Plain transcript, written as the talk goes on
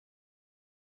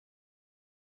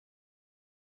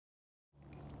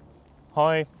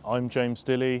Hi, I'm James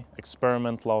Dilley,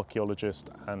 experimental archaeologist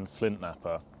and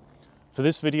flintknapper. For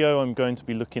this video I'm going to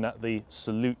be looking at the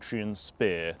Solutrean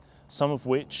spear, some of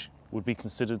which would be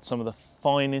considered some of the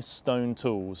finest stone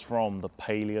tools from the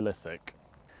Paleolithic.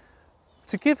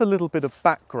 To give a little bit of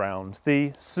background,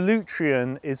 the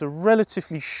Solutrean is a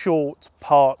relatively short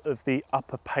part of the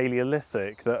Upper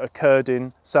Palaeolithic that occurred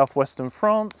in southwestern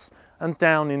France and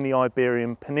down in the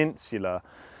Iberian Peninsula.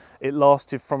 It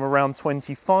lasted from around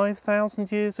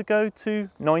 25,000 years ago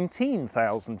to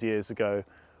 19,000 years ago,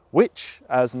 which,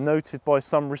 as noted by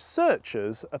some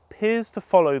researchers, appears to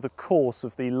follow the course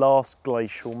of the last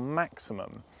glacial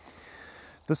maximum.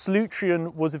 The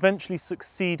Solutrean was eventually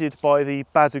succeeded by the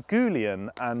Badagulian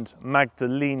and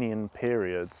Magdalenian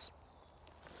periods.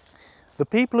 The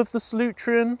people of the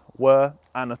Solutrean were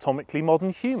anatomically modern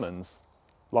humans,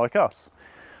 like us.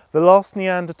 The last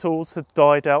Neanderthals had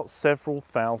died out several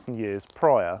thousand years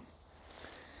prior.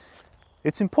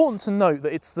 It's important to note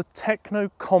that it's the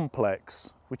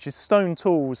techno-complex, which is stone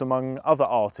tools among other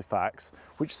artefacts,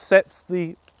 which sets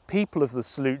the people of the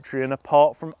Solutrean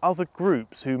apart from other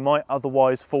groups who might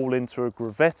otherwise fall into a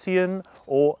Gravettian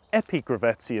or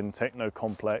epigravettian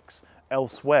techno-complex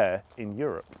elsewhere in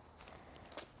Europe.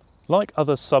 Like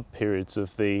other sub-periods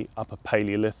of the Upper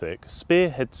Paleolithic,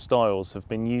 spearhead styles have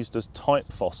been used as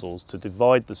type fossils to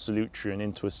divide the Solutrean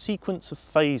into a sequence of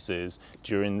phases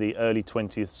during the early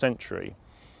 20th century.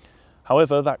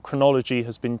 However, that chronology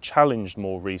has been challenged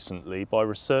more recently by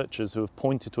researchers who have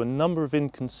pointed to a number of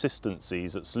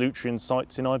inconsistencies at Solutrean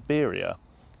sites in Iberia.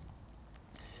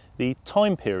 The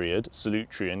time period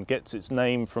Solutrean gets its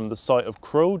name from the site of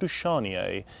Creux du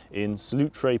Charnier in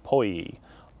Solutre-Pouilly,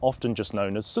 often just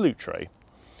known as Solutre.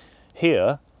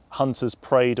 Here, hunters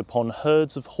preyed upon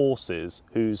herds of horses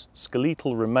whose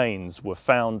skeletal remains were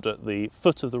found at the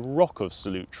foot of the rock of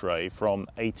Solutre from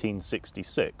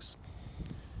 1866.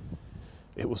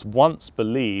 It was once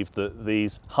believed that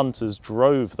these hunters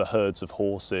drove the herds of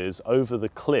horses over the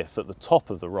cliff at the top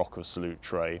of the rock of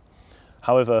Solutre.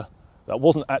 However, that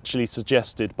wasn't actually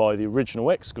suggested by the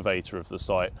original excavator of the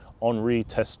site, Henri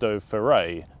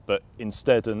Testo-Ferret, but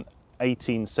instead an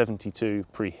 1872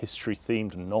 prehistory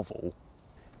themed novel.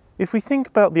 If we think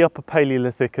about the Upper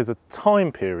Paleolithic as a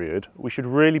time period, we should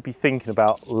really be thinking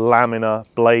about laminar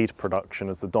blade production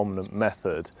as the dominant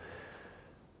method.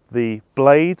 The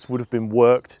blades would have been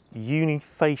worked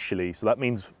unifacially, so that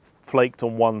means flaked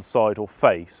on one side or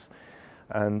face.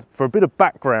 And for a bit of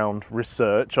background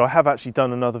research, I have actually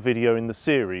done another video in the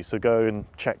series, so go and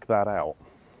check that out.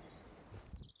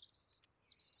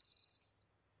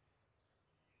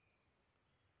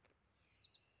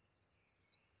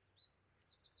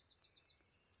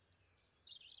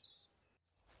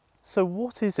 So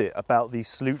what is it about these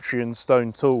Solutrean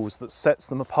stone tools that sets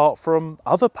them apart from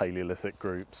other Paleolithic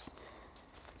groups?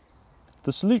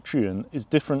 The Solutrean is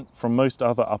different from most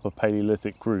other Upper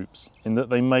Paleolithic groups in that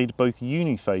they made both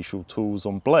unifacial tools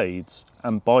on blades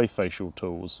and bifacial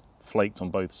tools, flaked on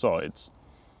both sides.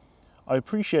 I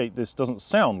appreciate this doesn't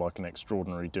sound like an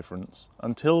extraordinary difference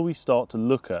until we start to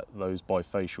look at those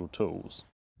bifacial tools.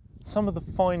 Some of the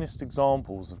finest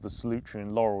examples of the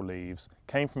Solutrean laurel leaves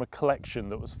came from a collection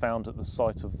that was found at the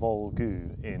site of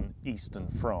Volgu in eastern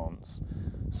France.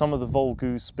 Some of the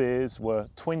Volgu spears were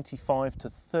 25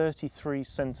 to 33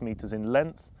 centimetres in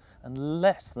length and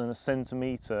less than a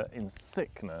centimetre in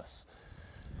thickness.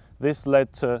 This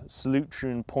led to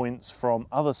Solutrean points from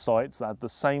other sites that had the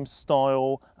same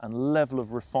style and level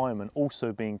of refinement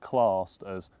also being classed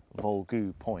as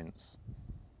Volgu points.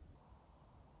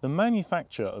 The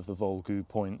manufacture of the Volgu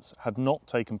points had not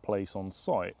taken place on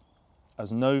site,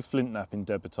 as no flintknapping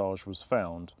debitage was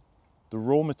found. The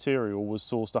raw material was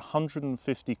sourced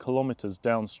 150 kilometres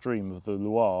downstream of the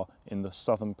Loire in the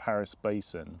southern Paris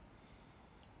basin.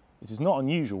 It is not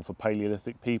unusual for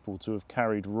Paleolithic people to have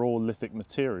carried raw lithic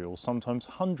material sometimes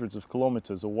hundreds of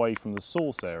kilometres away from the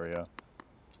source area.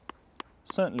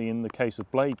 Certainly in the case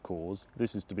of blade cores,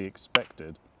 this is to be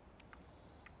expected.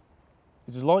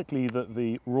 It is likely that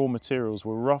the raw materials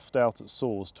were roughed out at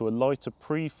source to a lighter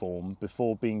preform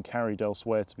before being carried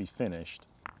elsewhere to be finished.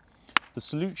 The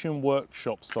Seleucian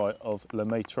Workshop site of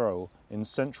Laminar in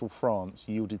central France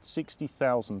yielded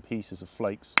 60,000 pieces of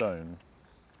flake stone.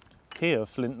 Here,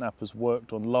 flintknappers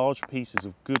worked on large pieces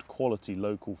of good quality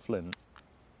local flint.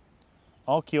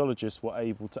 Archaeologists were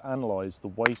able to analyse the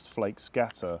waste flake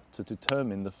scatter to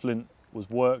determine the flint was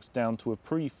worked down to a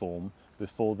preform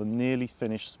before the nearly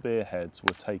finished spearheads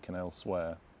were taken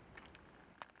elsewhere.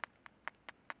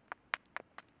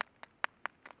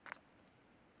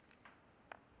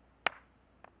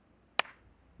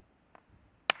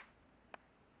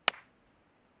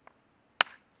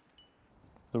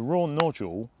 The raw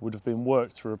nodule would have been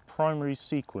worked through a primary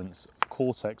sequence of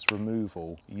cortex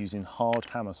removal using hard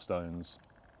hammer stones.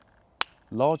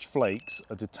 Large flakes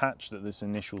are detached at this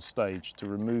initial stage to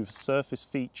remove surface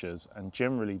features and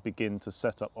generally begin to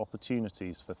set up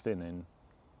opportunities for thinning.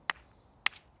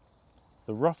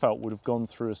 The rough out would have gone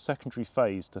through a secondary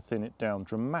phase to thin it down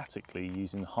dramatically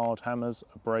using hard hammers,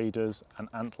 abraders and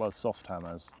antler soft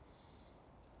hammers.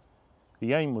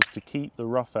 The aim was to keep the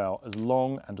rough out as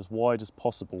long and as wide as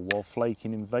possible while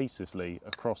flaking invasively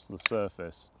across the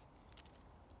surface.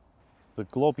 The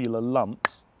globular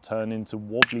lumps turn into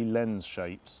wobbly lens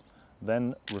shapes,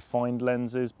 then refined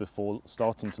lenses before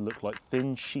starting to look like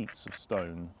thin sheets of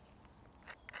stone.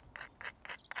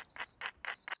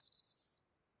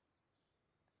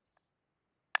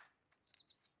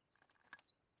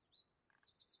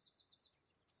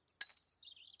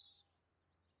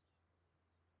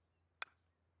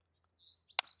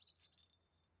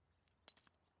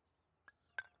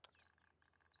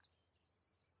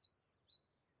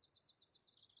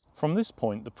 From this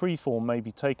point, the preform may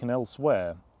be taken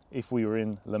elsewhere if we were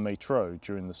in Le Métro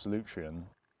during the Solutrean.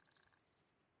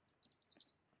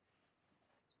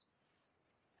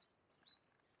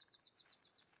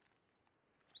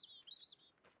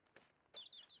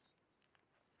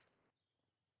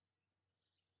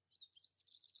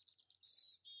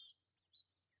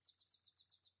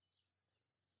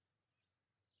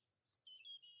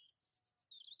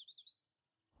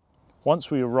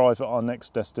 Once we arrive at our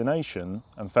next destination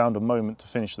and found a moment to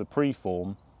finish the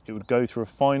preform, it would go through a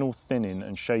final thinning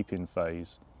and shaping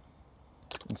phase.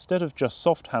 Instead of just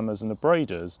soft hammers and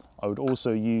abraders, I would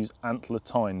also use antler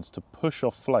tines to push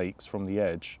off flakes from the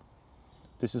edge.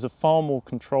 This is a far more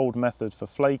controlled method for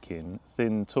flaking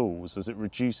thin tools as it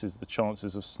reduces the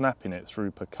chances of snapping it through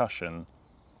percussion.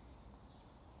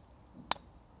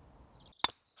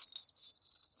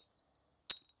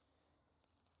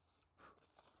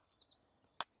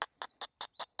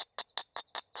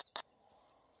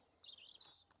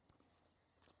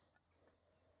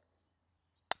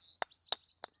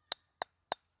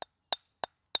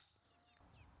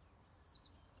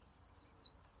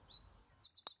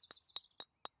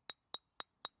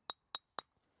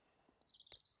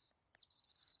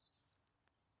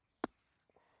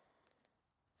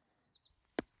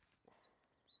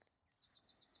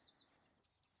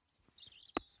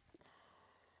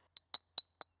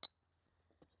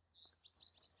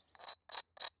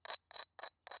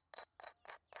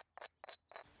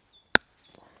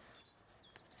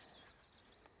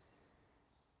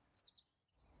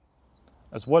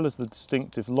 As well as the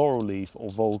distinctive laurel leaf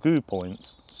or volgu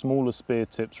points, smaller spear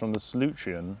tips from the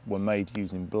Solutrean were made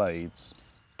using blades.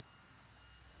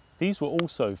 These were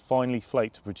also finely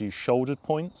flaked to produce shouldered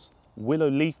points, willow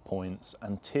leaf points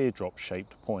and teardrop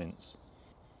shaped points.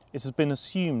 It has been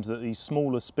assumed that these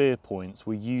smaller spear points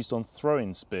were used on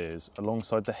throwing spears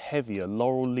alongside the heavier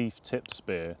laurel leaf tipped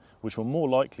spear, which were more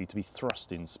likely to be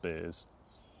thrusting spears.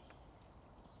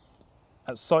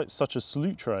 At sites such as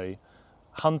Solutrean,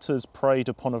 hunters preyed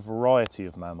upon a variety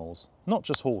of mammals, not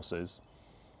just horses.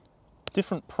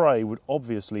 Different prey would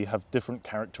obviously have different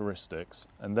characteristics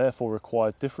and therefore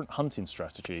require different hunting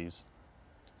strategies.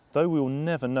 Though we will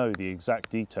never know the exact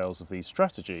details of these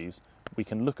strategies, we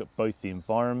can look at both the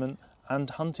environment and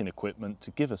hunting equipment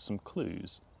to give us some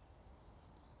clues.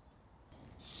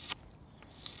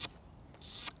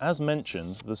 As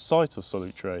mentioned, the site of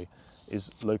Solutrean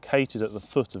is located at the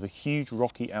foot of a huge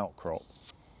rocky outcrop.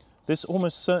 This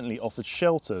almost certainly offered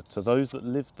shelter to those that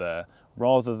lived there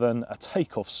rather than a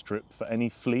takeoff strip for any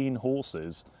fleeing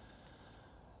horses.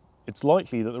 It's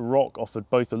likely that the rock offered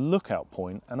both a lookout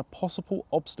point and a possible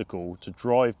obstacle to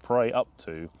drive prey up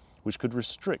to, which could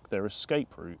restrict their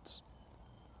escape routes.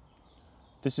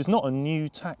 This is not a new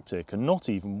tactic and not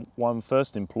even one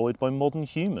first employed by modern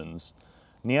humans.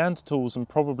 Neanderthals and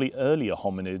probably earlier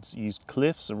hominids used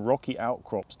cliffs and rocky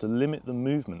outcrops to limit the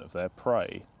movement of their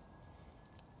prey.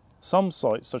 Some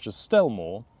sites, such as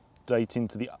Stellmore, dating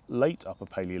to the late Upper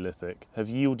Palaeolithic, have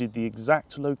yielded the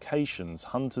exact locations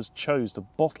hunters chose to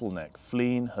bottleneck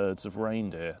fleeing herds of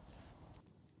reindeer.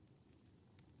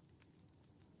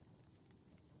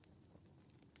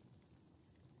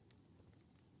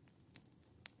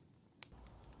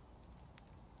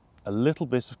 A little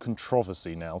bit of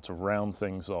controversy now to round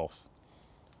things off.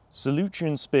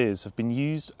 Solutrean spears have been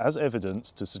used as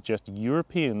evidence to suggest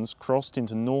Europeans crossed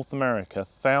into North America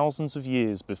thousands of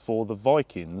years before the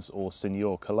Vikings or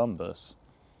Señor Columbus.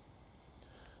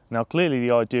 Now clearly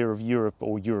the idea of Europe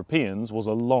or Europeans was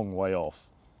a long way off,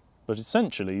 But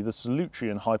essentially, the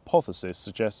Solutrean hypothesis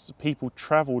suggests people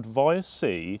travelled via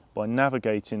sea by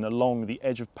navigating along the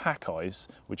edge of pack ice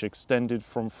which extended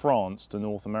from France to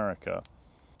North America.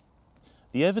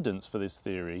 The evidence for this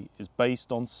theory is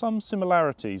based on some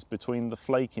similarities between the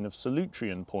flaking of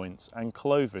Solutrean points and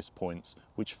Clovis points,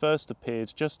 which first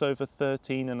appeared just over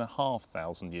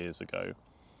 13,500 years ago.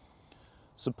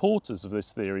 Supporters of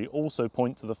this theory also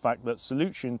point to the fact that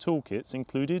Solutrean toolkits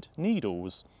included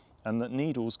needles, and that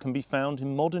needles can be found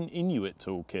in modern Inuit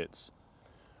toolkits.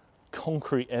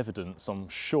 Concrete evidence, I'm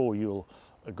sure you'll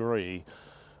agree.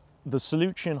 The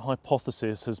Solutrean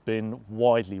hypothesis has been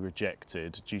widely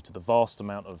rejected due to the vast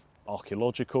amount of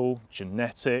archaeological,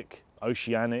 genetic,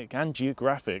 oceanic and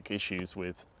geographic issues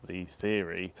with the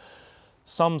theory.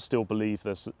 Some still believe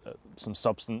there's some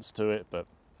substance to it, but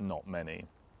not many.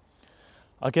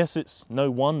 I guess it's no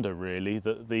wonder really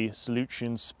that the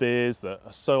Solutrean spears that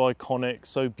are so iconic,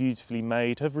 so beautifully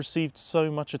made, have received so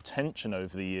much attention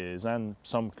over the years and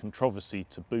some controversy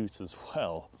to boot as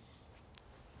well.